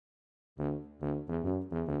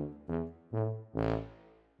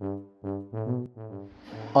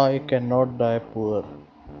I cannot die poor.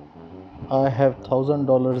 I have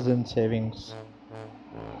 $1,000 in savings.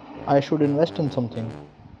 I should invest in something.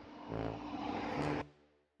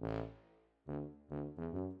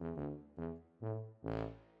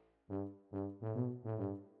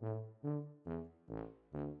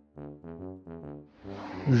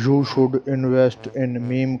 You should invest in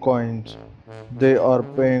meme coins. They are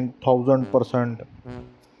paying 1000%.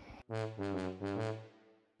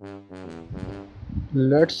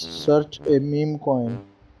 Let's search a meme coin.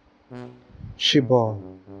 Shiba,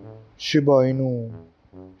 Shiba Inu,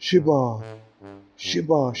 Shiba,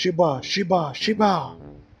 Shiba, Shiba, Shiba, Shiba.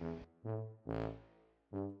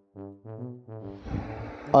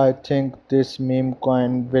 I think this meme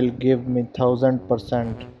coin will give me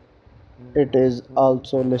 1000%. It is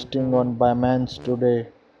also listing on Binance today.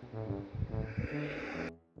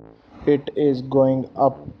 It is going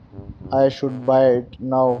up. I should buy it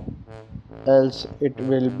now, else it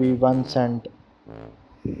will be 1 cent.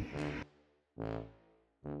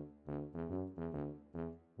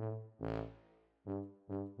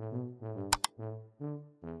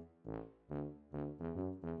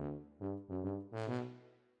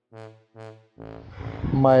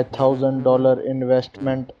 My $1,000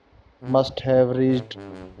 investment must have reached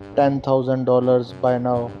 $10,000 by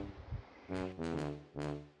now.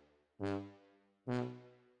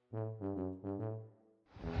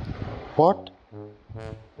 What?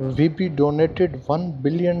 VB donated 1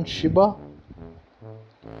 billion Shiba?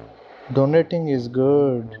 Donating is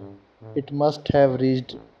good. It must have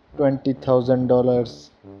reached $20,000.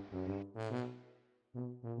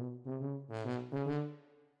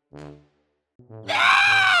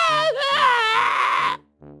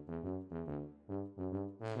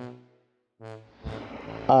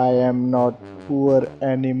 I am not poor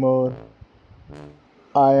anymore.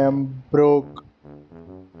 I am broke.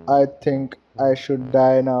 I think I should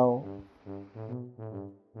die now.